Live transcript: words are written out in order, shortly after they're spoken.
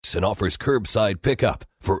service and offers curbside pickup.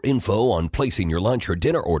 For info on placing your lunch or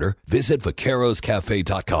dinner order, visit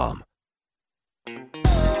vaqueroscafe.com.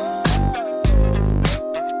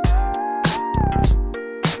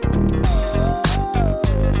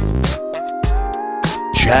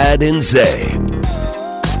 Chad and Zay.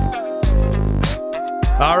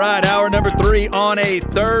 All right, hour number 3 on a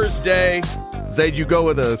Thursday. Zay, did you go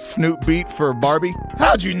with a Snoop beat for Barbie?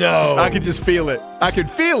 How'd you know? I could just feel it. I could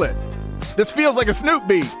feel it. This feels like a Snoop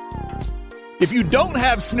beat. If you don't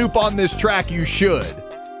have Snoop on this track, you should.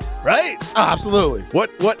 Right? Oh, absolutely.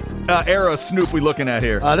 What era of Snoop we looking at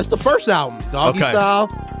here? That's the first album. Doggy Okay. Style.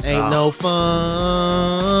 Ain't no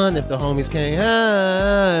fun if the homies can't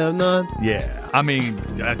have none. Yeah, I mean,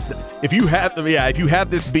 if you have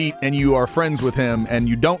this beat and you are friends with him and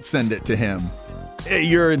you don't send it to him,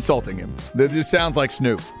 you're insulting him. That just sounds like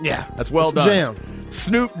Snoop. Yeah. That's well It's done. Jam.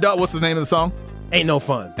 Snoop, what's the name of the song? Ain't no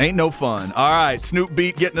fun. Ain't no fun. All right, Snoop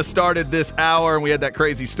Beat getting us started this hour, and we had that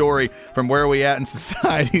crazy story from Where We At in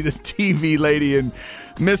Society, the TV lady in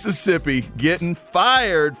Mississippi getting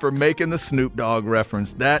fired for making the Snoop Dogg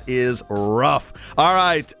reference. That is rough. All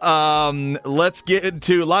right, let's get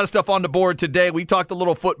into a lot of stuff on the board today. We talked a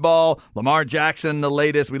little football, Lamar Jackson, the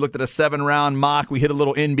latest. We looked at a 7-round mock. We hit a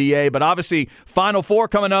little NBA, but obviously Final Four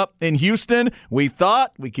coming up in Houston. We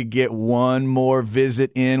thought we could get one more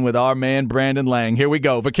visit in with our man Brandon Lang. Here we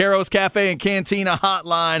go. Vaqueros Cafe and Cantina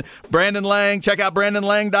Hotline. Brandon Lang. Check out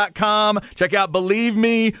BrandonLang.com. Check out Believe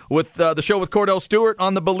Me with the show with Cordell Stewart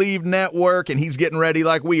on the Believe Network, and he's getting ready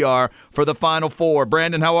like we are for the Final Four.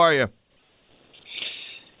 Brandon, how are you?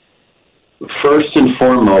 First and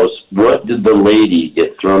foremost, what did the lady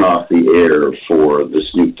get thrown off the air for the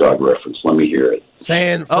Snoop Dogg reference? Let me hear it.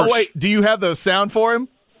 Saying Oh, wait. Do you have the sound for him?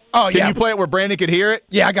 Oh, yeah. Can you play it where Brandon could hear it?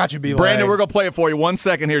 Yeah, I got you, B. Brandon, we're going to play it for you. 1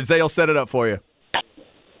 second here. Zay will set it up for you.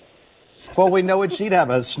 Before we know it, she'd have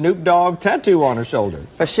a Snoop Dogg tattoo on her shoulder.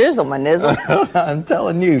 For shizzle, my nizzle. I'm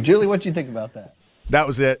telling you. Julie, what you think about that? That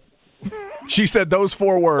was it. She said those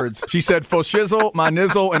 4 words. She said, "Fo shizzle, my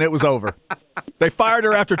nizzle," and it was over. They fired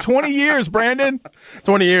her after 20 years, Brandon.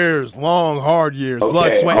 20 years. Long, hard years. Okay,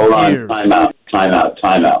 Blood, sweat, hold and on. tears. Time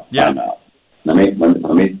out. Yeah. Let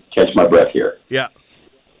me catch my breath here. Yeah.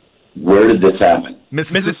 Where did this happen?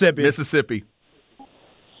 Mississippi. Mississippi.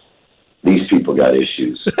 These people got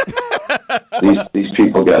issues. these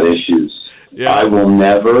people got issues. Yeah. I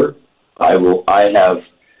have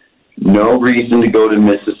no reason to go to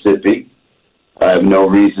Mississippi. I have no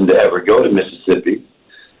reason to ever go to Mississippi.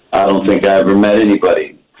 I don't think I ever met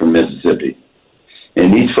anybody from Mississippi.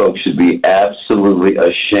 And these folks should be absolutely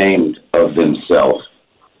ashamed of themselves.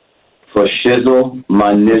 For shizzle,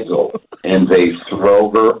 my nizzle, and they throw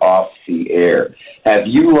her off the air. Have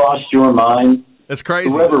you lost your mind? That's crazy.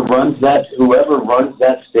 Whoever runs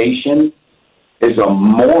that station is a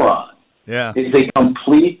moron. Yeah. Is a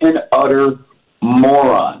complete and utter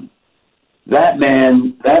moron. That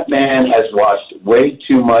man has watched way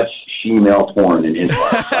too much female porn in his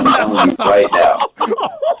life. I'm telling you right now.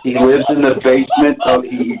 He lives in the basement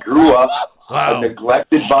he grew up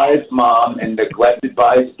neglected by his mom and neglected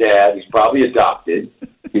by his dad. He's probably adopted.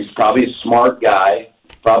 He's probably a smart guy,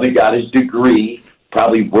 probably got his degree,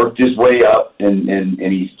 probably worked his way up, and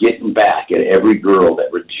he's getting back at every girl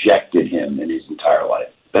that rejected him in his entire life.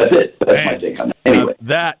 That's it. That's my take on that. Anyway,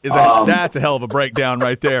 that's a hell of a breakdown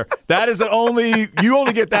right there. That is you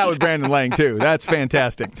only get that with Brandon Lang too. That's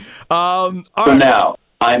fantastic. All so right. now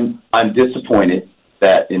I'm disappointed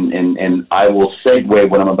that, and I will segue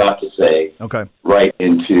what I'm about to say right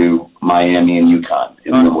into Miami and UConn,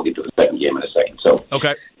 and then we'll get to the second game in a second. So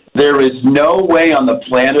there is no way on the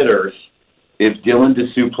planet Earth, if Dylan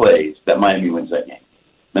Dessou plays, that Miami wins that game.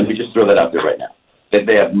 Let me just throw that out there right now. That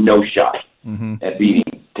they have no shot at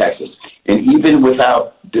beating Texas. And even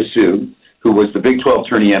without Dessou, who was the Big 12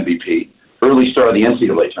 tourney MVP, early star of the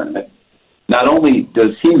NCAA tournament, not only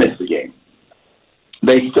does he miss the game,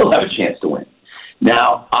 they still have a chance to win.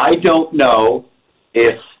 Now, I don't know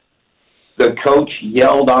if the coach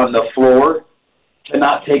yelled on the floor to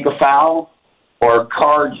not take a foul, or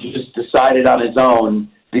Carr just decided on his own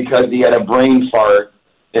because he had a brain fart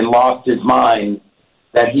and lost his mind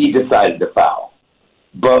that he decided to foul.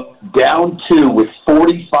 But down 2 with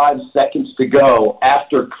 45 seconds to go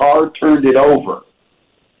after Carr turned it over,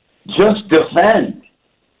 just defend.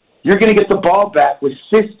 You're going to get the ball back with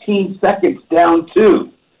 15 seconds down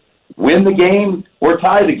 2. Win the game or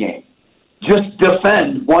tie the game. Just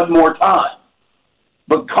defend one more time.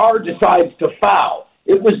 But Carr decides to foul.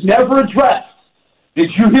 It was never addressed. Did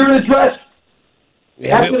you hear it addressed?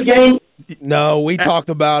 After the game? No, we talked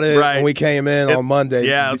about it when we came in on Monday.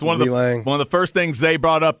 Yeah, it was one of the first things Zay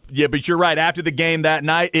brought up. Yeah, but you're right. After the game that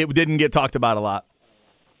night, it didn't get talked about a lot.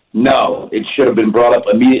 No, it should have been brought up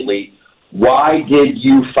immediately. Why did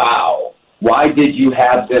you foul? Why did you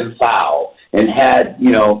have them foul? And had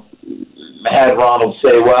Ronald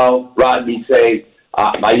say, well, Rodney say,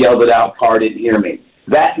 I yelled it out, Carr didn't hear me.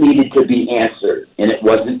 That needed to be answered, and it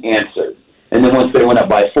wasn't answered. And then once they went up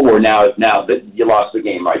by 4, now that you lost the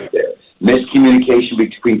game right there. Miscommunication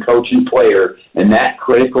between coach and player, and that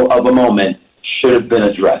critical of a moment should have been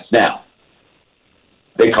addressed. Now,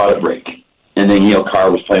 they caught a break. And then,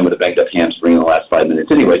 Carr was playing with a banged up hamstring in the last 5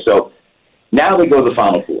 minutes anyway. So now they go to the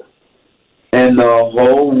Final Four. And the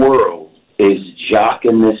whole world is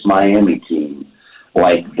jocking this Miami team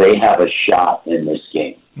like they have a shot in this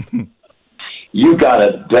game. You got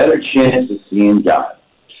a better chance of seeing God.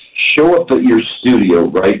 Show up at your studio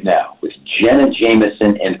right now with Jenna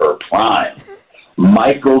Jameson in her prime,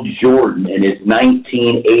 Michael Jordan in his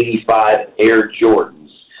 1985 Air Jordans,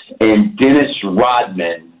 and Dennis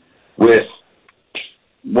Rodman with,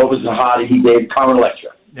 what was the hottie he gave? Carmen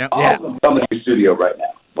Electra. Yep. All of them come in your studio right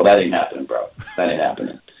now. Well, that ain't happening, bro. That ain't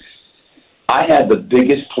happening. I had the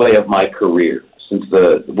biggest play of my career since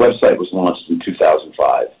the website was launched in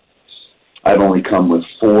 2005. I've only come with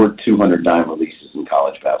 4 200-dime releases in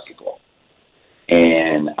college basketball.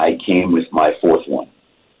 And I came with my 4th one.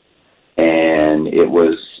 And it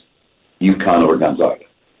was UConn or Gonzaga.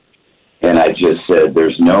 And I just said,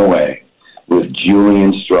 there's no way with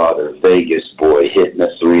Julian Strother, Vegas boy, hitting a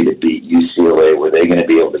 3 to beat UCLA, were they going to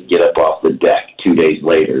be able to get up off the deck 2 days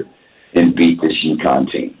later and beat this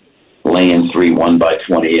UConn team. Laying 3, won by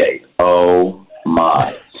 28. Oh,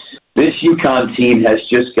 my. This UConn team has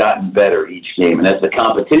just gotten better each game, and as the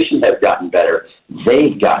competition has gotten better,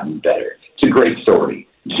 they've gotten better. It's a great story.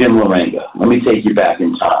 Jim Laranga. Let me take you back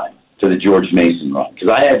in time to the George Mason run, because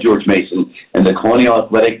I had George Mason in the Colonial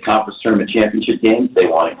Athletic Conference Tournament Championship game. They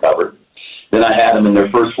won and covered. Then I had them in their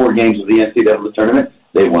first 4 games of the NCAA tournament.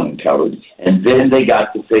 They won and covered. And then they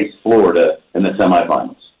got to face Florida in the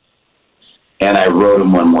semifinals. And I rode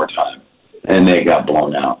them one more time. And they got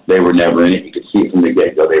blown out. They were never in it. You could see it from the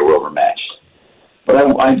get-go. They were overmatched. But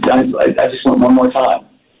I just went one more time.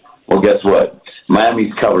 Well, guess what?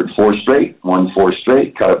 Miami's covered 4 straight, won 4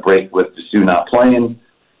 straight, cut a break with the Sioux not playing.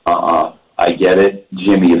 I get it.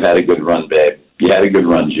 Jimmy, you've had a good run, babe. You had a good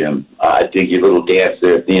run, Jim. I think your little dance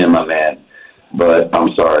there at the end, my man. But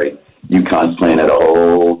I'm sorry. UConn's playing at a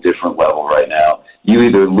whole different level right now. You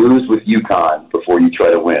either lose with UConn before you try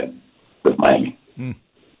to win with Miami.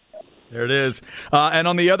 There it is. And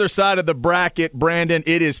on the other side of the bracket, Brandon,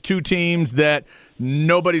 it is 2 teams that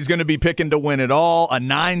nobody's going to be picking to win at all. A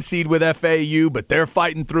 9 seed with FAU, but they're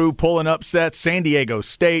fighting through, pulling upsets. San Diego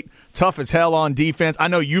State, tough as hell on defense. I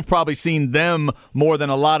know you've probably seen them more than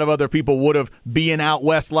a lot of other people would have, being out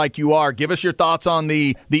west like you are. Give us your thoughts on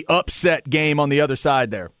the upset game on the other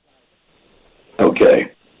side there.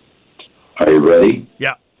 Okay. Are you ready?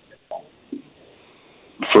 Yeah.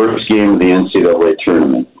 First game of the NCAA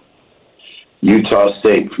tournament. Utah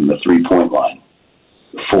State from the 3-point line.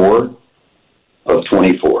 4 of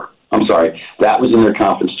 24. I'm sorry, that was in their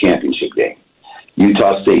conference championship game.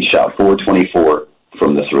 Utah State shot 4-24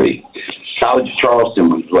 from the 3. College of Charleston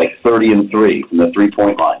was like 30-3 from the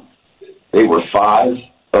 3-point line. They were 5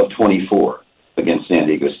 of 24 against San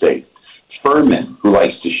Diego State. Furman, who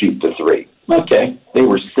likes to shoot the 3. Okay, they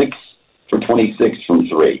were 6 for 26 from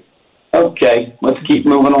 3. Okay, let's keep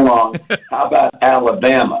moving along. How about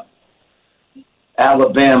Alabama?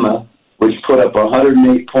 Alabama, which put up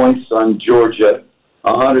 108 points on Georgia,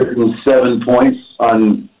 107 points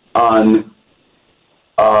on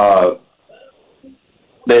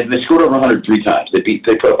they scored over 100 3 times. They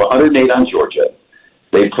put up 108 on Georgia.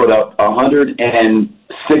 They put up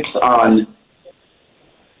 106 on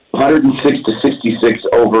 106 to 66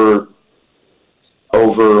 over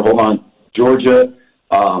Georgia,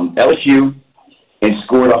 LSU, and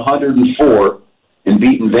scored 104 and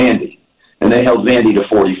beaten Vandy. And they held Vandy to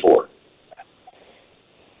 44.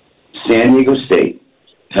 San Diego State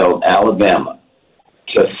held Alabama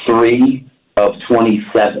to 3 of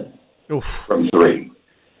 27 from 3.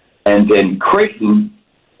 And then Creighton,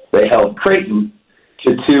 they held Creighton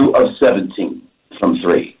to 2 of 17 from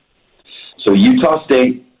 3. So Utah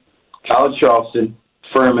State, College Charleston,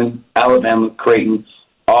 Furman, Alabama, Creighton,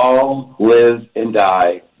 all live and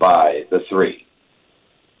die by the 3.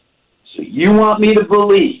 So you want me to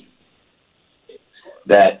believe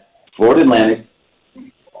that Florida Atlantic,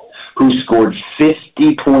 who scored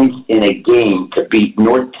 50 points in a game to beat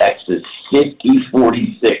North Texas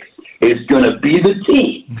 50-46, is going to be the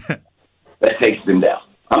team that takes them down.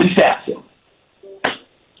 I'm just asking.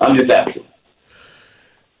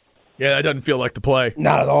 Yeah, that doesn't feel like the play.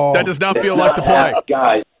 Not at all. That does not feel like the play.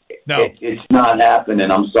 Guys, no. It's not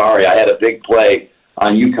happening. I'm sorry. I had a big play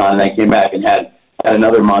on UConn, and I came back and had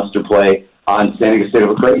another monster play on San Diego State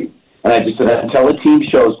over Creighton. And I just said, until a team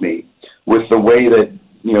shows me with the way that,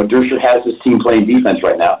 Dersher has his team playing defense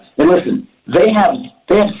right now. And listen, they have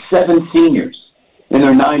 7 seniors in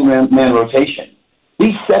their 9-man rotation.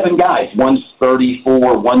 These 7 guys, one's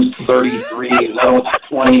 34, one's 33, the other one's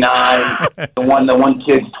 29. The one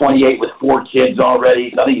kid's 28 with 4 kids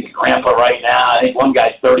already. I think he's grandpa right now. I think one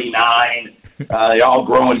guy's 39. They all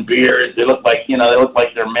growing beards. They look like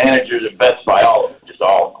their managers at Best Buy. All of them, just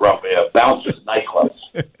all grumpy. Bouncers,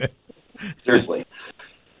 nightclubs. Seriously.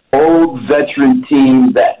 Old veteran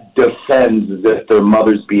team that defends as if their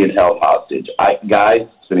mother's being held hostage. Guys,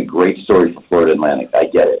 it's been a great story for Florida Atlantic. I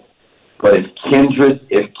get it. But if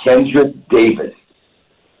Kendrick Davis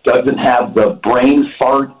doesn't have the brain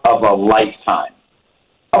fart of a lifetime,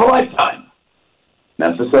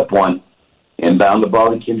 Memphis up 1, inbound the ball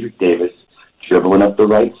to Kendrick Davis, dribbling up the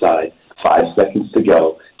right side, 5 seconds to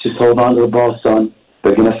go. Just hold on to the ball, son.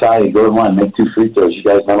 They're going to foul you. Go to the line, make 2 free throws. You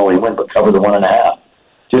guys not only win, but cover the 1.5.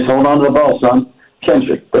 Just hold on to the ball, son.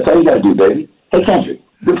 Kendrick, that's all you got to do, baby. Hey, Kendrick,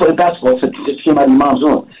 you play basketball. Just came out of your mom's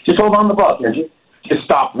room. Just hold on to the ball, Kendrick. Just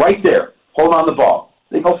stop right there. Hold on the ball.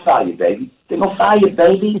 They're going to foul you, baby. They're going to foul you,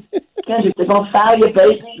 baby. Kendrick, they're going to foul you,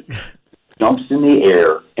 baby. Jumps in the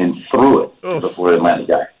air and threw it to the Florida Atlantic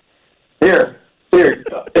guy. Here.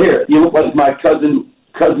 You look like my cousin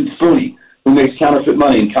Spoonie, who makes counterfeit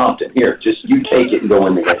money in Compton. Here, just you take it and go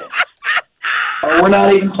in the game. We're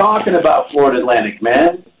not even talking about Florida Atlantic,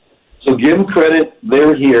 man. So give them credit.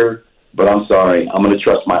 They're here. But I'm sorry. I'm going to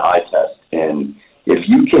trust my eye test. And if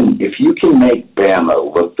you can make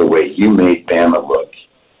Bama look the way you made Bama look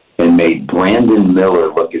and made Brandon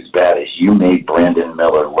Miller look as bad as you made Brandon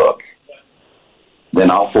Miller look, then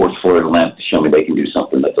I'll force Florida Atlantic to show me they can do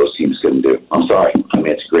something that those teams couldn't do. I'm sorry. I mean,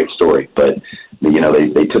 it's a great story. But,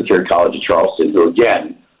 they took care of College of Charleston, who,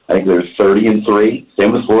 again, I think they're 30-3.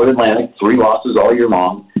 Same with Florida Atlantic. 3 losses all year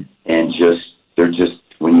long. And they're just,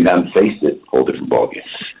 when you haven't faced it, whole different ballgame.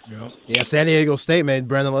 Yeah, San Diego State made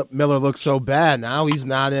Brandon Miller look so bad. Now he's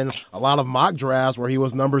not in a lot of mock drafts where he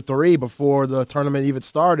was number 3 before the tournament even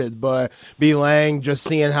started. But B. Lang, just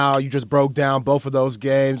seeing how you just broke down both of those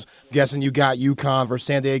games, guessing you got UConn versus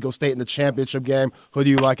San Diego State in the championship game. Who do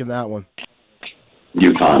you like in that one?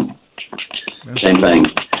 UConn. Same thing.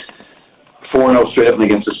 4-0 straight up and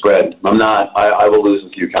against the spread. I will lose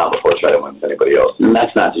with UConn before I try to win with anybody else. And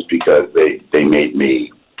that's not just because they made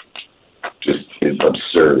me just an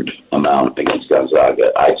absurd amount against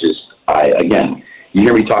Gonzaga. Again, you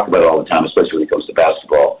hear me talk about it all the time, especially when it comes to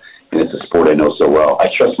basketball, and it's a sport I know so well. I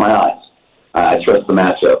trust my eyes. I trust the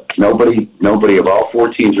matchup. Nobody of all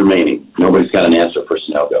 4 teams remaining, nobody's got an answer for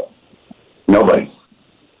Snellgo. Nobody.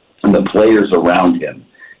 And the players around him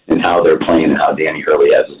and how they're playing and how Danny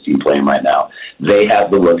Hurley has his team playing right now, they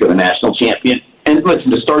have the look of a national champion. And listen,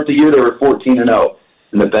 to start the year, they were 14-0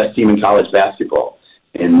 and the best team in college basketball.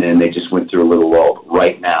 And then they just went through a little lull.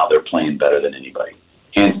 Right now, they're playing better than anybody.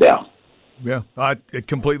 Hands down. Yeah, I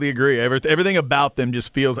completely agree. Everything about them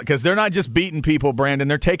just feels like, because they're not just beating people, Brandon.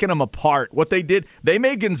 They're taking them apart. What they did, they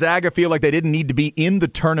made Gonzaga feel like they didn't need to be in the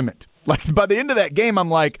tournament. Like, by the end of that game, I'm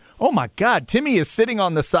like, oh, my God, Timmy is sitting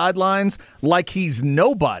on the sidelines like he's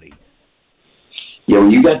nobody. Yeah, when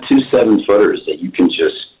you got 2 7-footers that you can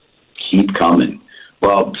just keep coming.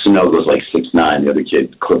 Well, Snellgo's like 6'9". The other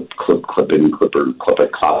kid, Kloppa.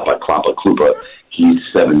 He's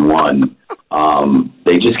 7'1".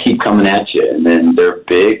 They just keep coming at you. And then they're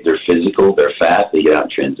big, they're physical, they're fast, they get out in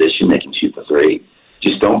transition, they can shoot the 3.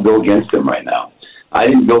 Just don't go against them right now. I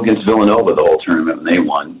didn't go against Villanova the whole tournament when they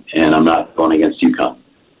won, and I'm not going against UConn.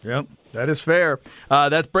 Yep, that is fair.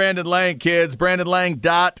 That's Brandon Lang, kids,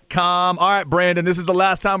 BrandonLang.com. All right, Brandon, this is the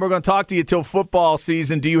last time we're going to talk to you till football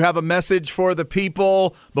season. Do you have a message for the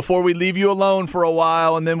people before we leave you alone for a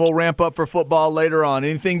while, and then we'll ramp up for football later on?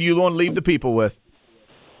 Anything you want to leave the people with?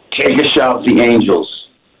 Take a shot at the Angels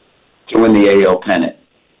to win the AL pennant.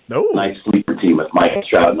 No. Nice sleeper team with Mike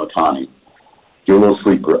Trout and Ohtani. Your little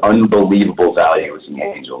sleeper, unbelievable value as an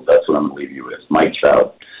Angel. That's what I'm going to leave you with. Mike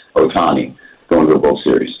Trout, Ohtani, going to the World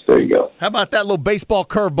Series. There you go. How about that little baseball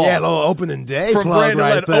curveball? Yeah, a little opening day from club Brandon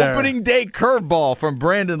right Lang. there. Opening day curveball from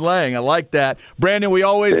Brandon Lang. I like that. Brandon, we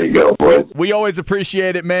always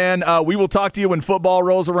appreciate it, man. We will talk to you when football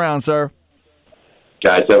rolls around, sir.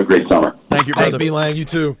 Guys, have a great summer. Thank you, brother. Thanks, B. Lang. You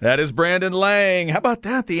too. That is Brandon Lang. How about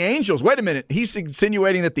that? The Angels. Wait a minute. He's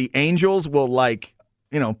insinuating that the Angels will,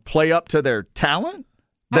 play up to their talent?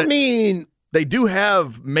 I mean, they do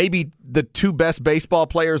have maybe the two best baseball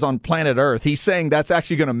players on planet Earth. He's saying that's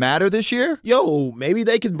actually going to matter this year? Yo, maybe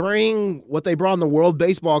they could bring what they brought in the World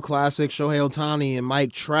Baseball Classic, Shohei Ohtani and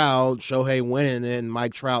Mike Trout, Shohei winning and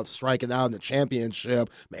Mike Trout striking out in the championship.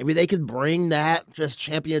 Maybe they could bring that just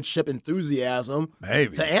championship enthusiasm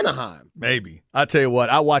to Anaheim. Maybe. I tell you what,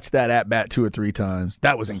 I watched that at-bat 2 or 3 times.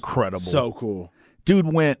 That was incredible. So cool.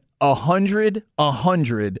 Dude went 100,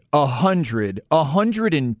 100, 100,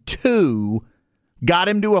 102, got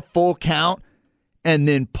him to a full count, and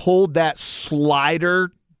then pulled that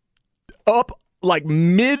slider up like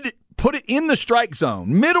put it in the strike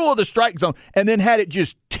zone, middle of the strike zone, and then had it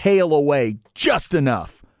just tail away just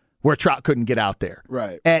enough where Trout couldn't get out there.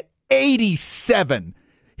 Right. At 87.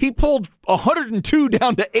 He pulled 102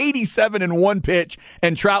 down to 87 in one pitch,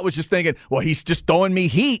 and Trout was just thinking, well, he's just throwing me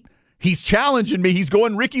heat. He's challenging me. He's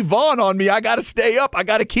going Ricky Vaughn on me. I got to stay up. I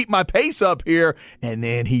got to keep my pace up here. And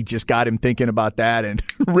then he just got him thinking about that and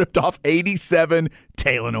ripped off 87,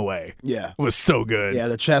 tailing away. Yeah. It was so good. Yeah,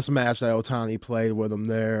 the chess match that Ohtani played with him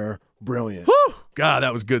there, brilliant. Whew. God,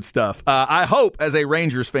 that was good stuff. I hope, as a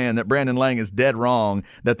Rangers fan, that Brandon Lang is dead wrong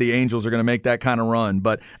that the Angels are going to make that kind of run.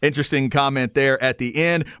 But interesting comment there at the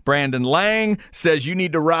end. Brandon Lang says you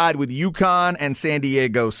need to ride with UConn and San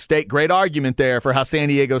Diego State. Great argument there for how San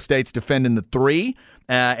Diego State's defending the 3.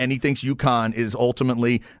 And he thinks UConn is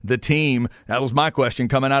ultimately the team. That was my question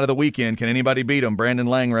coming out of the weekend. Can anybody beat them? Brandon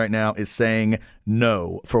Lang right now is saying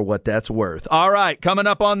no for what that's worth. All right, coming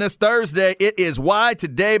up on this Thursday, it is Why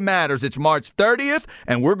Today Matters. It's March 30th,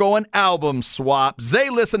 and we're going album swap. Zay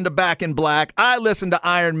listened to Back in Black. I listened to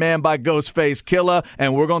Iron Man by Ghostface Killah,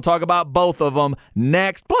 and we're going to talk about both of them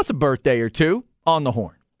next, plus a birthday or two on the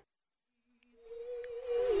Horn.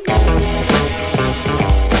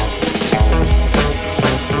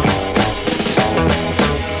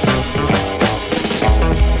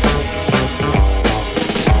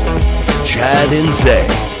 Chad and Zay.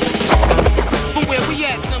 Where we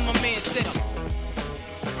at? My man set up.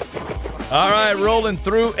 All right, rolling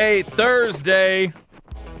through a Thursday.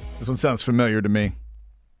 This one sounds familiar to me.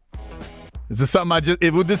 Is this something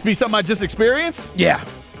would this be something I just experienced? Yeah.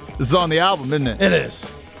 This is on the album, isn't it? It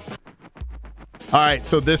is. All right,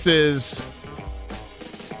 so this is,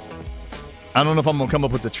 I don't know if I'm going to come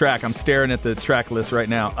up with the track. I'm staring at the track list right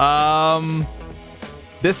now.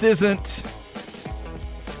 This isn't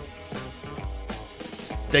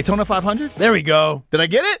Daytona 500? There we go. Did I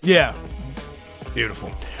get it? Yeah. Beautiful.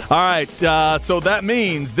 All right, so that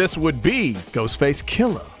means this would be Ghostface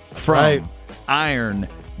Killah from Iron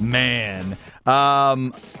Man.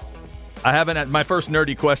 I haven't had my first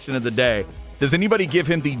nerdy question of the day. Does anybody give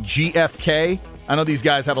him the GFK? I know these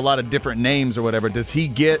guys have a lot of different names or whatever. Does he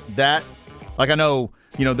get that? Like I know,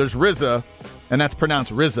 there's RZA, and that's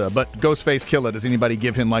pronounced RZA, but Ghostface Killah, does anybody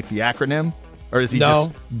give him like the acronym? Or is he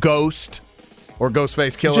just Ghost? Or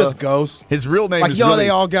Ghostface Killah? Just Ghost. His real name is they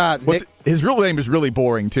all got his real name is really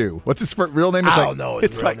boring too. What's his real name? I don't know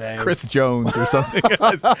his real name. Chris Jones or something.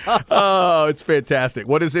 Oh, it's fantastic.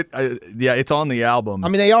 What is it? Yeah, it's on the album. I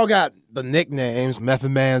mean, they all got the nicknames. Method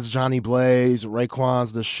Man's Johnny Blaze,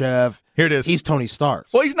 Raekwon's the Chef. Here it is. He's Tony Stark.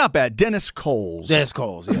 Well, he's not bad. Dennis Coles. It's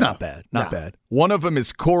not bad. Not bad. One of them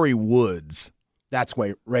is Corey Woods. That's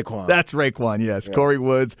Raekwon. That's Raekwon, yes. Yeah. Corey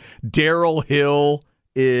Woods. Daryl Hill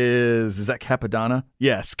is that Capadonna?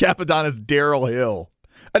 Yes, Capadonna's Daryl Hill.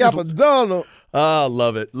 Capadonna. Oh,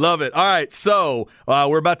 love it. Love it. All right, so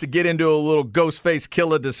we're about to get into a little Ghostface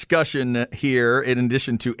Killah discussion here in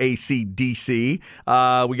addition to AC/DC.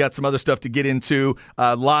 We got some other stuff to get into.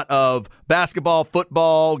 A lot of basketball,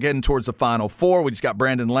 football, getting towards the Final Four. We just got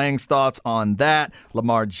Brandon Lang's thoughts on that.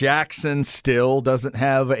 Lamar Jackson still doesn't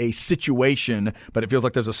have a situation, but it feels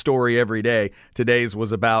like there's a story every day. Today's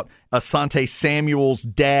was about Asante Samuel's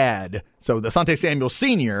dad. So Asante Samuel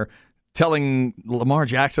Sr., telling Lamar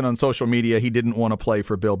Jackson on social media he didn't want to play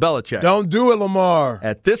for Bill Belichick. Don't do it, Lamar.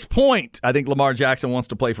 At this point, I think Lamar Jackson wants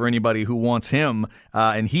to play for anybody who wants him,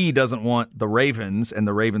 and he doesn't want the Ravens, and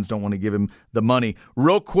the Ravens don't want to give him the money.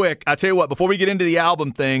 Real quick, I tell you what, before we get into the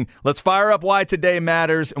album thing, let's fire up Why Today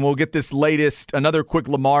Matters, and we'll get this another quick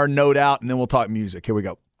Lamar note out, and then we'll talk music. Here we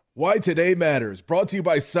go. Why Today Matters, brought to you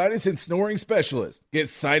by Sinus and Snoring Specialist. Get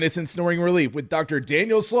sinus and snoring relief with Dr.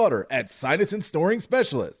 Daniel Slaughter at Sinus and Snoring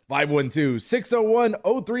Specialist,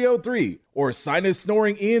 512-601-0303 or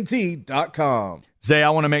sinussnoringent.com. Zay, I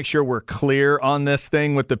want to make sure we're clear on this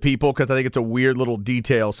thing with the people because I think it's a weird little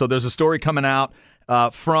detail. So there's a story coming out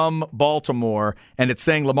from Baltimore, and it's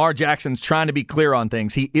saying Lamar Jackson's trying to be clear on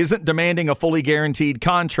things. He isn't demanding a fully guaranteed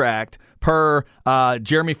contract per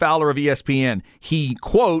Jeremy Fowler of ESPN. He,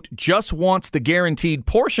 quote, just wants the guaranteed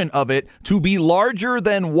portion of it to be larger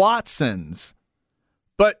than Watson's.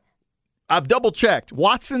 But I've double-checked.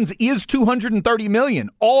 Watson's is $230 million,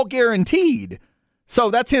 all guaranteed. So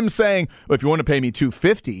that's him saying, well, if you want to pay me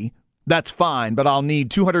 $250, that's fine, but I'll need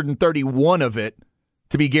 $231 of it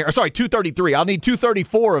to be $233. I'll need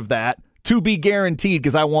 $234 of that to be guaranteed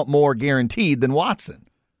because I want more guaranteed than Watson.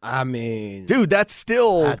 I mean, dude, that's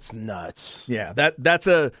nuts. Yeah, that's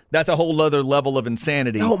a whole other level of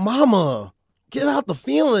insanity. Yo, mama, get out the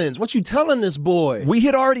feelings. What you telling this boy? We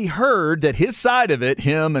had already heard that his side of it,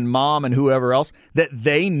 him and mom and whoever else, that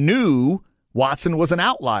they knew Watson was an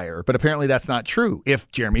outlier, but apparently that's not true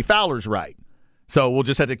if Jeremy Fowler's right. So we'll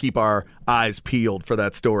just have to keep our eyes peeled for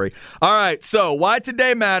that story. All right, so why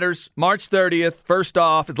today matters, March 30th. First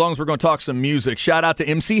off, as long as we're going to talk some music, shout out to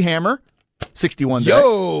MC Hammer, 61 day.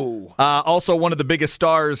 Yo! Also, one of the biggest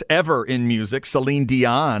stars ever in music, Celine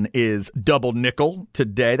Dion, is double nickel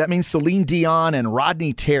today. That means Celine Dion and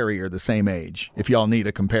Rodney Terry are the same age, if y'all need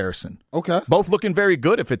a comparison. Okay. Both looking very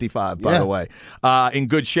good at 55, by the way. In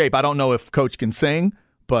good shape. I don't know if Coach can sing,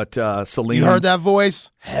 but Celine. You heard that voice?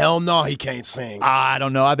 Hell no, he can't sing. I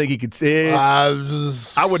don't know. I think he could sing.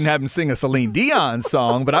 I wouldn't have him sing a Celine Dion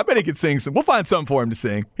song, but I bet he could sing some. We'll find something for him to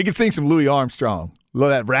sing. He could sing some Louis Armstrong.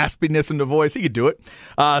 Love that raspiness in the voice. He could do it.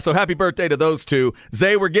 So happy birthday to those two.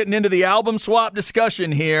 Zay, we're getting into the album swap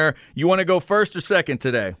discussion here. You want to go first or second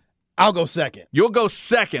today? I'll go second. You'll go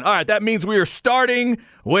second. All right, that means we are starting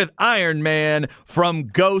with Iron Man from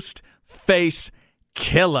Ghostface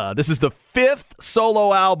Killah. This is the 5th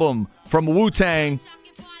solo album from Wu-Tang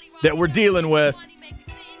that we're dealing with.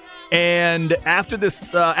 And after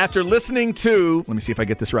this, after listening to, let me see if I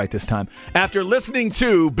get this right this time. After listening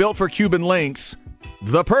to Built for Cuban Links,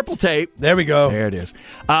 the purple tape. There we go. There it is.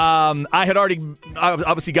 I had already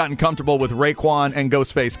obviously gotten comfortable with Raekwon and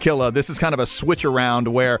Ghostface Killah. This is kind of a switch around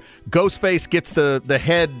where Ghostface gets the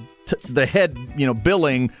head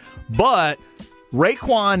billing, but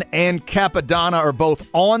Raekwon and Capadonna are both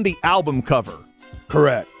on the album cover.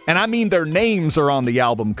 Correct. And I mean their names are on the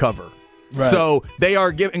album cover. Right. So they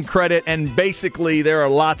are given credit, and basically there are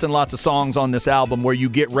lots and lots of songs on this album where you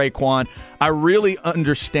get Raekwon. I really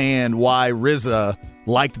understand why RZA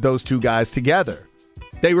liked those two guys together.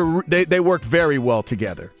 They worked very well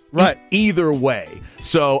together. Right. Either way.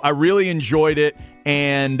 So I really enjoyed it,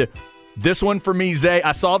 and this one for me, Zay,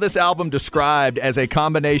 I saw this album described as a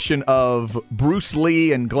combination of Bruce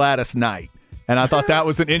Lee and Gladys Knight. And I thought that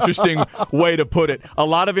was an interesting way to put it. A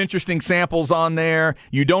lot of interesting samples on there.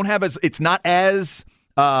 You don't have it's not as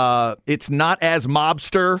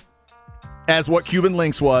mobster as what Cuban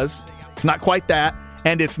Links was. It's not quite that,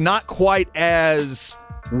 and it's not quite as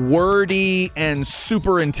wordy and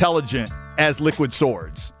super intelligent as Liquid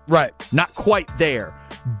Swords. Right. Not quite there,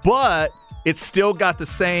 but it's still got the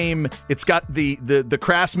same. It's got the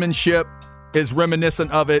craftsmanship is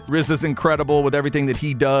reminiscent of it. RZA's incredible with everything that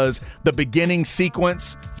he does. The beginning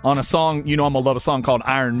sequence on a song, I'm going to love a song called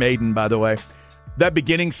Iron Maiden, by the way. That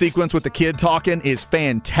beginning sequence with the kid talking is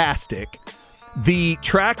fantastic. The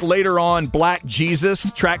track later on, Black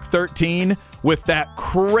Jesus, track 13, with that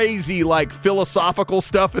crazy, philosophical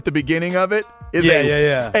stuff at the beginning of it, is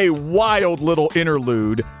a wild little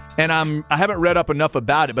interlude. And I haven't read up enough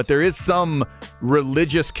about it, but there is some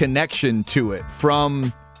religious connection to it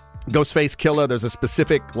from Ghostface Killah. There's a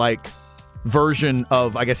specific version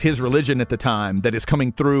of, I guess, his religion at the time that is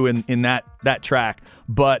coming through in that track.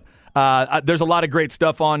 But there's a lot of great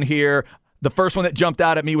stuff on here. The first one that jumped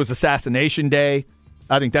out at me was Assassination Day.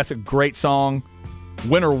 I think that's a great song.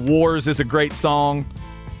 Winter Wars is a great song.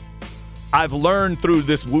 I've learned through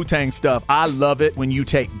this Wu-Tang stuff, I love it when you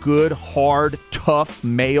take good, hard, tough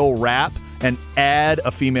male rap and add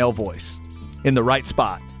a female voice in the right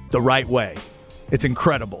spot, the right way. It's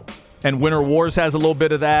incredible. And Winter Wars has a little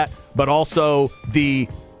bit of that, but also the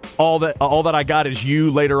All That I Got Is You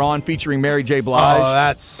later on featuring Mary J. Blige. Oh,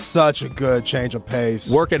 that's such a good change of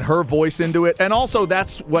pace. Working her voice into it. And also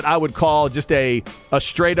that's what I would call just a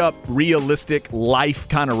straight up realistic life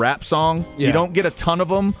kind of rap song. Yeah. You don't get a ton of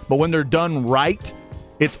them, but when they're done right,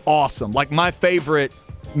 it's awesome. My favorite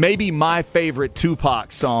maybe my favorite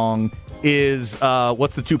Tupac song is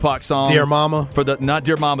what's the Tupac song? Dear Mama. Not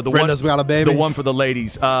Dear Mama. Brenda's Got a Baby. The one for the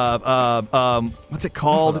ladies. What's it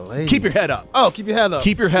called? Keep Your Head Up. Oh, Keep Your Head Up.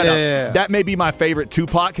 Keep Your Head Up. Yeah. That may be my favorite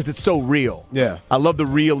Tupac because it's so real. Yeah. I love the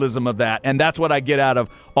realism of that, and that's what I get out of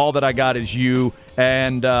All That I Got Is You.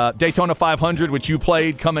 And Daytona 500, which you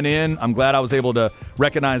played coming in. I'm glad I was able to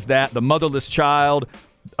recognize that. The Motherless Child.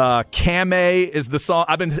 Kame is the song.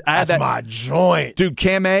 That's my joint, dude.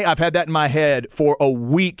 Kame, I've had that in my head for a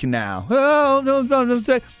week now. Oh, no,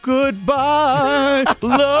 say goodbye,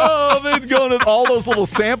 love is gonna. All those little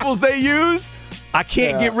samples they use, I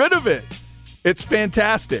can't get rid of it. It's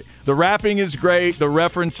fantastic. The rapping is great. The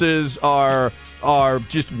references are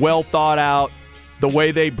just well thought out. The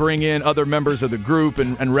way they bring in other members of the group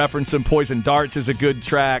and reference them. Poison Darts is a good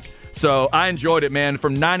track. So I enjoyed it, man,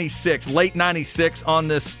 from 96, late 96 on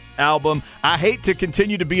this album. I hate to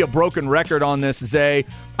continue to be a broken record on this, Zay.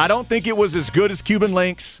 I don't think it was as good as Cuban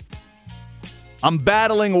Links. I'm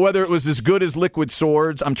battling whether it was as good as Liquid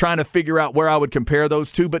Swords. I'm trying to figure out where I would compare those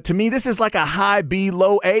two. But to me, this is like a high B,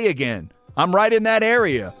 low A again. I'm right in that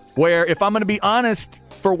area where if I'm going to be honest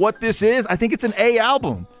for what this is, I think it's an A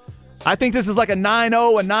album. I think this is like a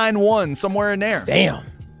 9.0, a 9.1, somewhere in there. Damn.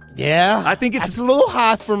 Yeah, I think it's a little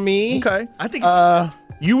high for me. Okay, I think it's,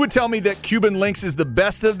 you would tell me that Cuban Links is the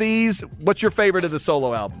best of these. What's your favorite of the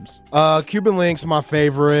solo albums? Cuban Links, my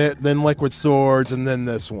favorite, then Liquid Swords, and then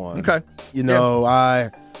this one. Okay, you know,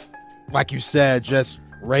 like you said, just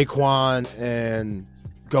Raekwon and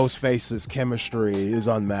Ghostface's chemistry is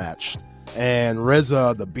unmatched. And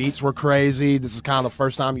RZA, the beats were crazy. This is kind of the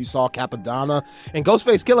first time you saw Capadonna. And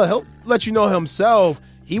Ghostface Killah, he'll let you know himself,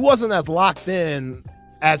 he wasn't as locked in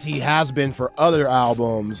as he has been for other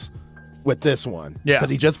albums with this one. Yeah.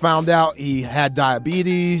 Because he just found out he had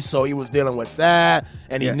diabetes, so he was dealing with that,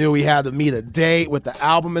 and he knew he had to meet a date with the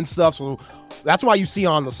album and stuff. So that's why you see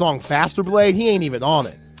on the song Faster Blade, he ain't even on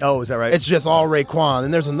it. Oh, is that right? It's just all Raekwon.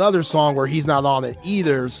 And there's another song where he's not on it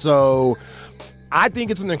either. So I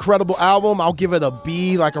think it's an incredible album. I'll give it a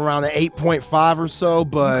B, like around an 8.5 or so.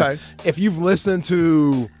 But if you've listened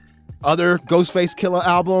to other Ghostface Killah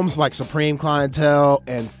albums like Supreme Clientele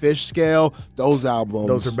and Fish Scale, those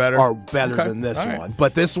albums are better than this one.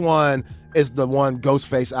 But this one is the one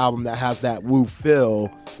Ghostface album that has that woo feel,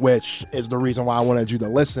 which is the reason why I wanted you to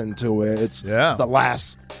listen to it. It's the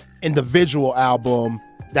last individual album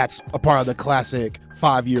that's a part of the classic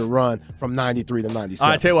 5-year run from 93 to 97. All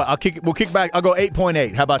right, I tell you what, we'll kick back. I'll go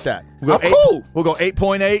 8.8. How about that? We'll go We'll go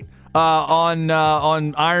 8.8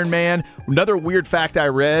 on Iron Man. Another weird fact I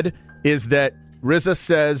read is that RZA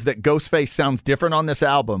says that Ghostface sounds different on this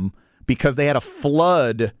album because they had a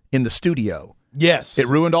flood in the studio. Yes. It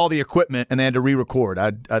ruined all the equipment, and they had to re-record.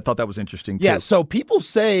 I thought that was interesting, too. Yeah, so people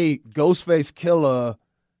say Ghostface Killah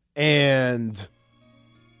and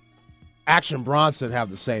Action Bronson have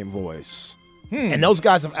the same voice. And those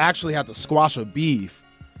guys have actually had to squash a beef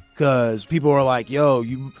because people are like, yo,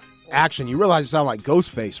 Action, you realize you sound like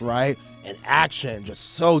Ghostface, right? And Action,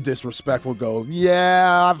 just so disrespectful, go,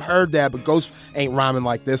 yeah, I've heard that, but Ghost ain't rhyming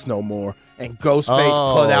like this no more. And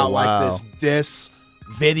Ghostface put out like this diss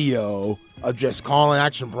video of just calling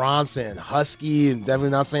Action Bronson husky, and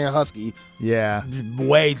definitely not saying husky. Yeah.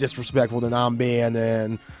 Way disrespectful than I'm being,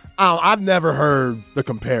 and I've never heard the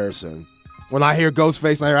comparison. When I hear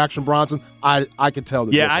Ghostface and I hear Action Bronson, I can tell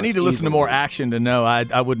the difference. I need to listen to more Action to know.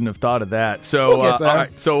 I wouldn't have thought of that. So, all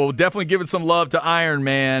right, so we'll definitely give it some love to Iron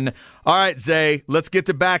Man. All right, Zay, let's get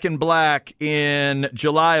to Back in Black. In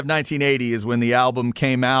July of 1980 is when the album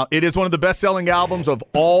came out. It is one of the best-selling albums of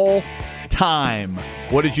all time.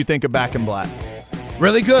 What did you think of Back in Black?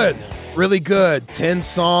 Really good. Really good. 10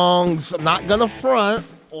 songs. I'm not going to front.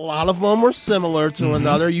 A lot of them were similar to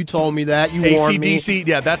another. You told me that. You warned me. AC/DC,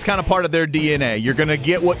 yeah, that's kind of part of their DNA. You're going to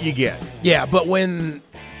get what you get. Yeah, but when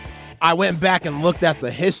I went back and looked at the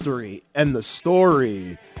history and the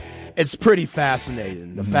story, it's pretty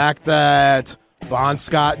fascinating. The fact that Bon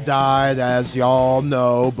Scott died, as y'all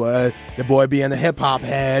know, but the boy being a hip-hop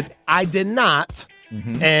head, I did not.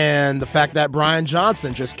 And the fact that Brian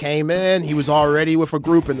Johnson just came in, he was already with a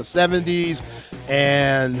group in the 70s,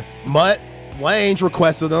 and Mutt Lange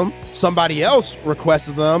requested them. Somebody else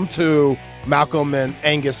requested them to Malcolm and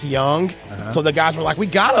Angus Young. So the guys were like, we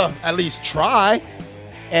gotta at least try.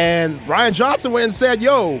 And Brian Johnson went and said,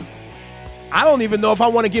 yo, I don't even know if I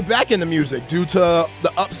want to get back into music due to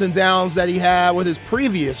the ups and downs that he had with his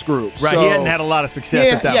previous groups. Right, so, he hadn't had a lot of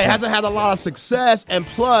success at that point. Yeah, he hasn't had a lot of success. And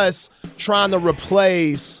plus, trying to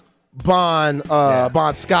replace Bon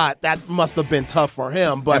Scott, that must have been tough for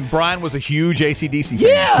him. But and Brian was a huge AC/DC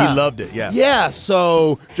fan. He loved it. Yeah.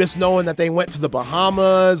 So just knowing that they went to the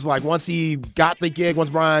Bahamas, like once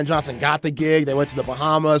Brian Johnson got the gig, they went to the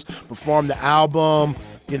Bahamas, performed the album.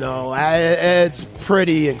 It's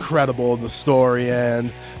pretty incredible, the story.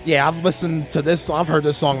 And yeah, I've listened to this song. I've heard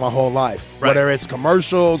this song my whole life. Right. Whether it's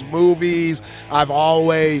commercials, movies, I've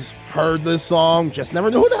always heard this song. Just never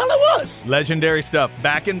knew who the hell it was. Legendary stuff.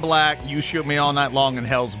 Back in Black, You Shoot Me All Night Long, and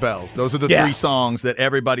Hell's Bells. Those are the three songs that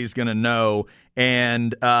everybody's going to know.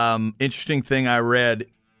 And interesting thing I read,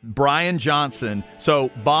 Brian Johnson.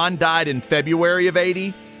 So Bon died in February of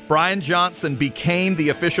 80. Brian Johnson became the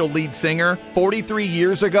official lead singer 43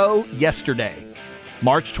 years ago yesterday,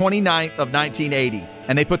 March 29th of 1980.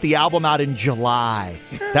 And they put the album out in July.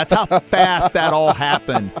 That's how fast that all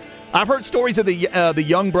happened. I've heard stories of the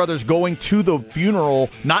Young brothers going to the funeral,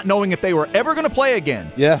 not knowing if they were ever going to play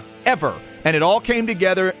again. Yeah. Ever. And it all came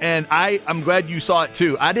together, and I'm glad you saw it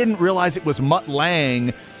too. I didn't realize it was Mutt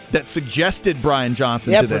Lange that suggested Brian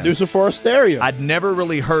Johnson to them. Yeah, producer for Stereo. I'd never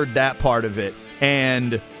really heard that part of it.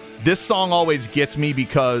 And this song always gets me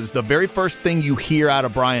because the very first thing you hear out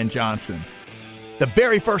of Brian Johnson, the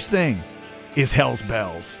very first thing is Hell's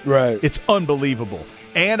Bells. Right. It's unbelievable.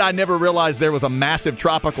 And I never realized there was a massive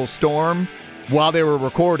tropical storm while they were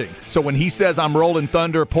recording. So when he says, I'm rolling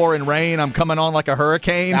thunder, pouring rain, I'm coming on like a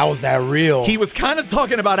hurricane. That was that real. He was kind of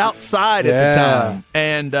talking about outside at the time.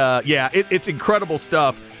 And it's incredible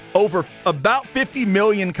stuff. Over about 50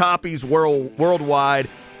 million copies worldwide.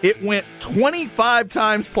 It went 25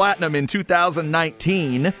 times platinum in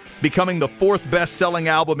 2019, becoming the fourth best-selling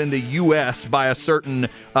album in the U.S. by a certain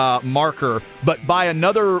marker. But by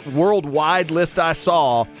another worldwide list I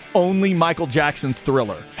saw, only Michael Jackson's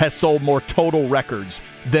Thriller has sold more total records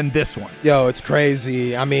than this one. Yo, it's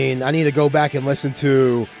crazy. I mean, I need to go back and listen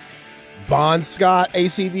to Bon Scott,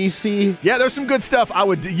 AC/DC. Yeah, there's some good stuff.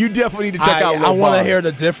 You definitely need to check out. I want to hear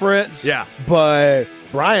the difference. Yeah. But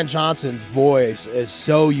Brian Johnson's voice is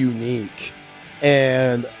so unique.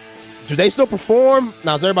 And do they still perform?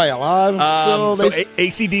 Now, is everybody alive?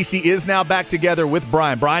 AC/DC is now back together with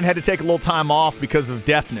Brian. Brian had to take a little time off because of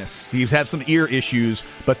deafness. He's had some ear issues,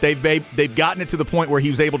 but they've gotten it to the point where he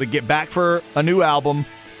was able to get back for a new album,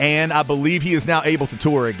 and I believe he is now able to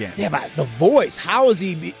tour again. Yeah, but the voice, how is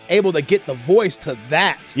he able to get the voice to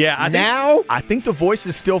that? Yeah, I think the voice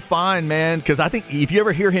is still fine, man, because I think if you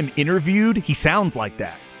ever hear him interviewed, he sounds like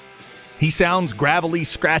that. He sounds gravelly,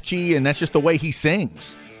 scratchy, and that's just the way he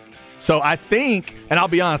sings. So I think, and I'll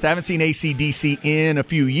be honest, I haven't seen AC/DC in a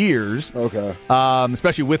few years. Okay.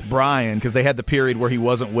 Especially with Brian, because they had the period where he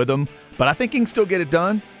wasn't with them. But I think he can still get it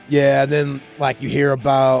done. Yeah, and then, you hear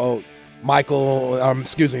about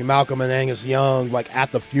Malcolm and Angus Young,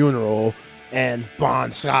 at the funeral, and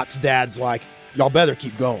Bon Scott's dad's like, y'all better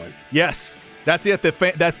keep going. Yes. That's it.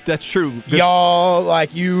 That's true. Y'all, I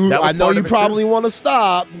know you probably want to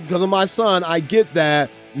stop because of my son. I get that.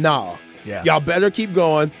 No. Yeah. Y'all better keep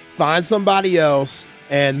going. Find somebody else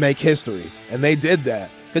and make history. And they did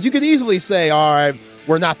that. Because you could easily say, all right,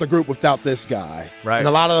 we're not the group without this guy. Right. And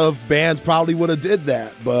a lot of bands probably would have did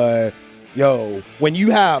that. But, yo, when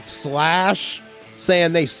you have Slash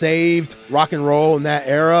saying they saved rock and roll in that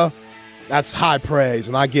era, that's high praise,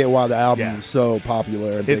 and I get why the album is so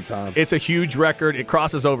popular and big time. It's a huge record. It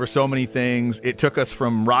crosses over so many things. It took us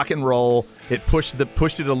from rock and roll. It pushed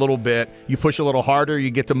it a little bit. You push a little harder,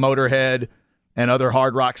 you get to Motorhead and other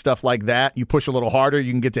hard rock stuff like that. You push a little harder,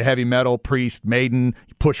 you can get to heavy metal, Priest, Maiden.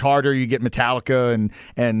 You push harder, you get Metallica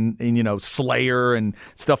and Slayer and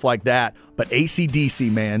stuff like that. But AC/DC,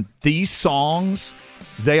 man, these songs,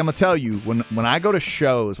 Zay, I'm going to tell you, when I go to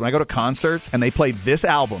shows, when I go to concerts, and they play this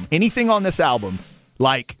album, anything on this album,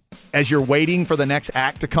 as you're waiting for the next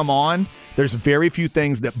act to come on, there's very few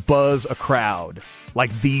things that buzz a crowd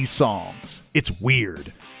like these songs. It's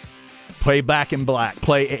weird. Play Back in Black,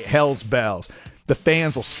 play Hell's Bells. The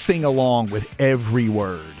fans will sing along with every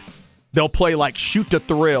word. They'll play Shoot to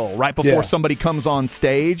Thrill right before somebody comes on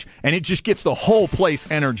stage, and it just gets the whole place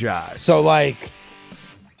energized. So,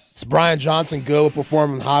 is Brian Johnson good with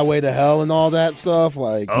performing Highway to Hell and all that stuff?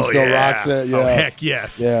 He still rocks it? Yeah. Oh, heck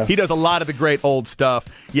yes. Yeah. He does a lot of the great old stuff.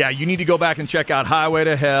 Yeah, you need to go back and check out Highway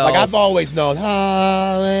to Hell. I've always known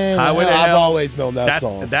Highway to Hell. I've always known that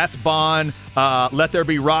song. That's Bon. Let There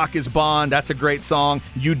Be Rock is Bon. That's a great song.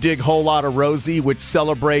 You Dig Whole Lotta Rosie, which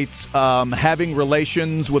celebrates having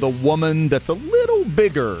relations with a woman that's a little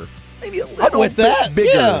bigger. Maybe a little bit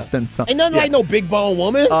bigger than something. Ain't nothing like no big bone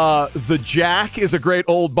woman. The Jack is a great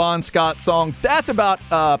old Bon Scott song. That's about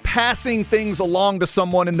passing things along to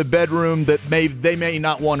someone in the bedroom that they may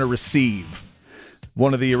not want to receive.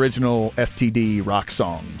 one of the original STD rock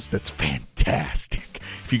songs. That's fantastic.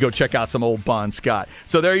 If you go check out some old Bon Scott.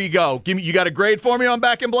 So there you go. You got a grade for me on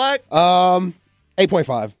Back in Black?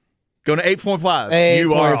 8.5. Going to 8.5.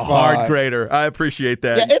 You are a hard grader. I appreciate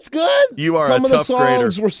that. Yeah, it's good. You are Some a tough grader. Some of the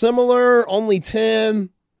songs were similar, only 10.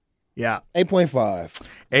 Yeah. 8.5.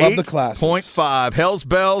 Love the classics. 8.5. Hell's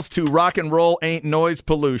Bells to Rock and Roll Ain't Noise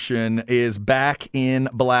Pollution is Back in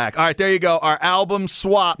Black. All right, there you go. Our album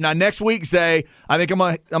swap. Now, next week, Zay, I think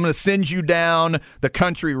I'm gonna send you down the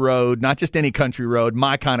country road, not just any country road,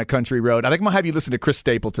 my kind of country road. I think I'm going to have you listen to Chris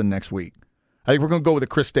Stapleton next week. I think we're going to go with a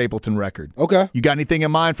Chris Stapleton record. Okay. You got anything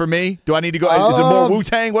in mind for me? Do I need to go? Is it more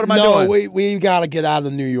Wu-Tang? What am I doing? No, we got to get out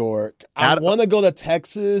of New York. I want to go to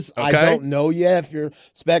Texas. Okay. I don't know yet. If your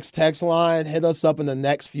Specs text line, hit us up in the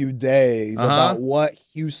next few days about what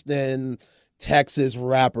Houston, Texas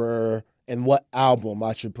rapper and what album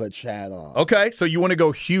I should put Chad on. Okay, so you want to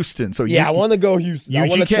go Houston. So I want to go Houston.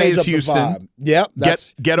 UGK is Houston. Yep,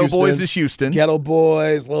 that's Ghetto Boys is Houston. Ghetto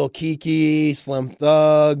Boys, Lil Kiki, Slim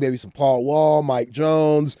Thug, maybe some Paul Wall, Mike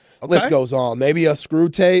Jones. List goes on. Maybe a screw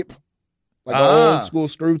tape, like an old school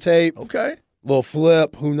screw tape. Okay. Little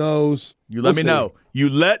flip, who knows? You let me know. You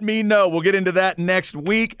let me know. We'll get into that next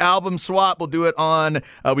week. Album swap. We'll do it on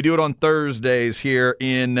Thursdays here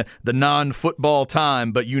in the non-football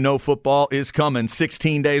time, but you know football is coming.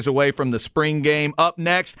 16 days away from the spring game. Up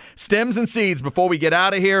next, Stems and Seeds. Before we get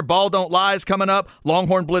out of here, Ball Don't Lie is coming up.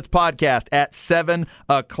 Longhorn Blitz podcast at 7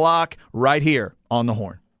 o'clock right here on the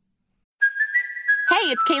Horn. Hey,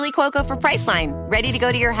 it's Kaylee Cuoco for Priceline. Ready to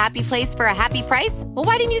go to your happy place for a happy price? Well,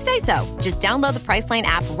 why didn't you say so? Just download the Priceline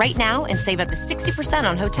app right now and save up to 60%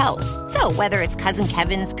 on hotels. So whether it's Cousin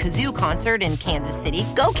Kevin's Kazoo Concert in Kansas City,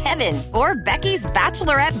 go Kevin, or Becky's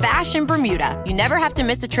Bachelorette Bash in Bermuda, you never have to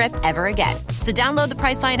miss a trip ever again. So download the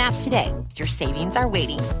Priceline app today. Your savings are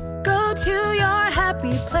waiting. Go to your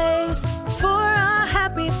happy place for a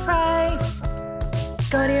happy price.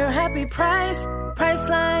 Go to your happy price,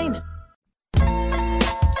 Priceline.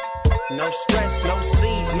 No stress, no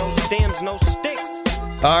seeds, no stems, no sticks.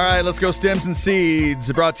 All right, let's go Stems and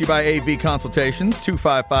Seeds. Brought to you by AV Consultations,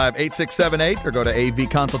 255-8678, or go to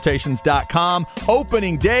avconsultations.com.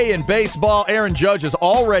 Opening day in baseball. Aaron Judge has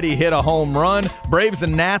already hit a home run. Braves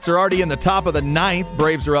and Nats are already in the top of the ninth.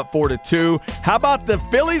 Braves are up 4-2. How about the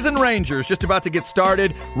Phillies and Rangers? Just about to get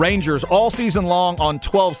started. Rangers all season long on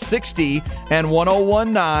 1260 and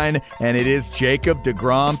 1019. And it is Jacob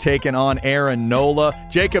deGrom taking on Aaron Nola.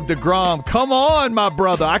 Jacob deGrom, come on, my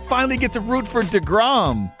brother. I finally get to root for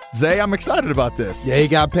deGrom. Zay, I'm excited about this. Yeah, he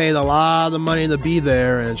got paid a lot of money to be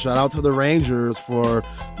there, and shout out to the Rangers for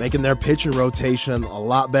making their pitcher rotation a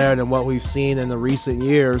lot better than what we've seen in the recent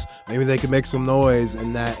years. Maybe they can make some noise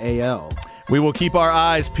in that AL. We will keep our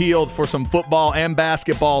eyes peeled for some football and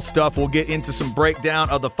basketball stuff. We'll get into some breakdown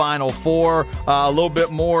of the Final Four a little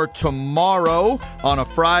bit more tomorrow on a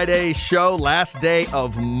Friday show, last day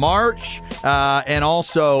of March. And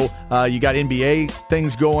also, you got NBA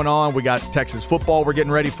things going on. We got Texas football we're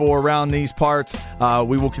getting ready for around these parts.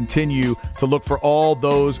 We will continue to look for all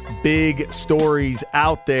those big stories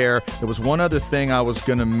out there. There was one other thing I was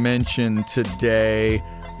going to mention today.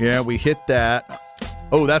 Yeah, we hit that.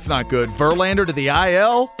 Oh, that's not good. Verlander to the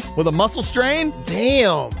IL with a muscle strain?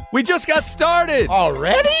 Damn. We just got started.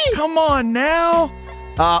 Already? Come on now.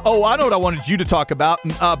 I know what I wanted you to talk about.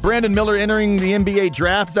 Brandon Miller entering the NBA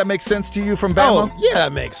draft. Does that make sense to you from Bama? Oh, yeah,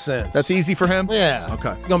 that makes sense. That's easy for him? Yeah.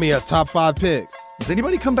 Okay. He's going to be a top 5 pick. Does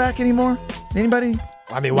anybody come back anymore? Anybody?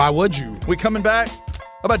 I mean, why would you? We coming back?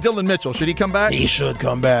 How about Dylan Mitchell? Should he come back? He should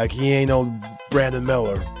come back. He ain't no Brandon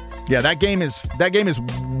Miller. Yeah, that game is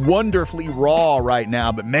wonderfully raw right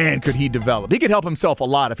now, but man, could he develop. He could help himself a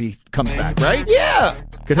lot if he comes back, right? Yeah.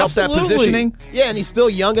 Could help absolutely. That positioning. Yeah, and he's still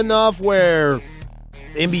young enough where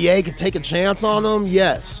the NBA could take a chance on him,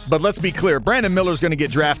 yes. But let's be clear, Brandon Miller's going to get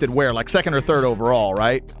drafted where? Like 2nd or 3rd overall,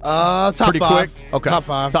 right? Top Pretty 5. Quick? Okay. Top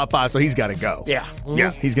 5. Top 5, so he's got to go. Yeah. Mm-hmm.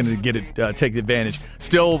 Yeah, he's going to get it, take the advantage.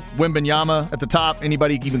 Still Wembanyama at the top?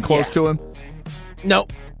 Anybody even close to him?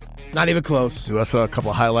 Nope. Not even close. Dude, I saw a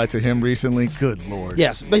couple of highlights of him recently. Good Lord.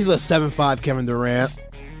 Yes, basically a 7'5" Kevin Durant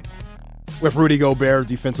with Rudy Gobert's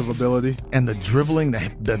defensive ability. And the dribbling,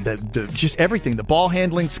 the just everything, the ball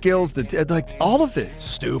handling skills, like all of it.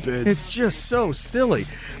 Stupid. It's just so silly.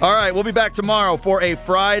 All right, we'll be back tomorrow for a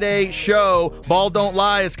Friday show. Ball Don't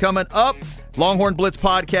Lie is coming up. Longhorn Blitz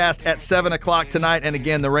podcast at 7 o'clock tonight. And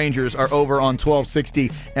again, the Rangers are over on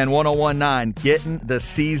 1260 and 1019, getting the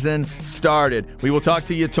season started. We will talk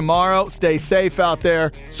to you tomorrow. Stay safe out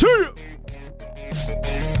there. See you.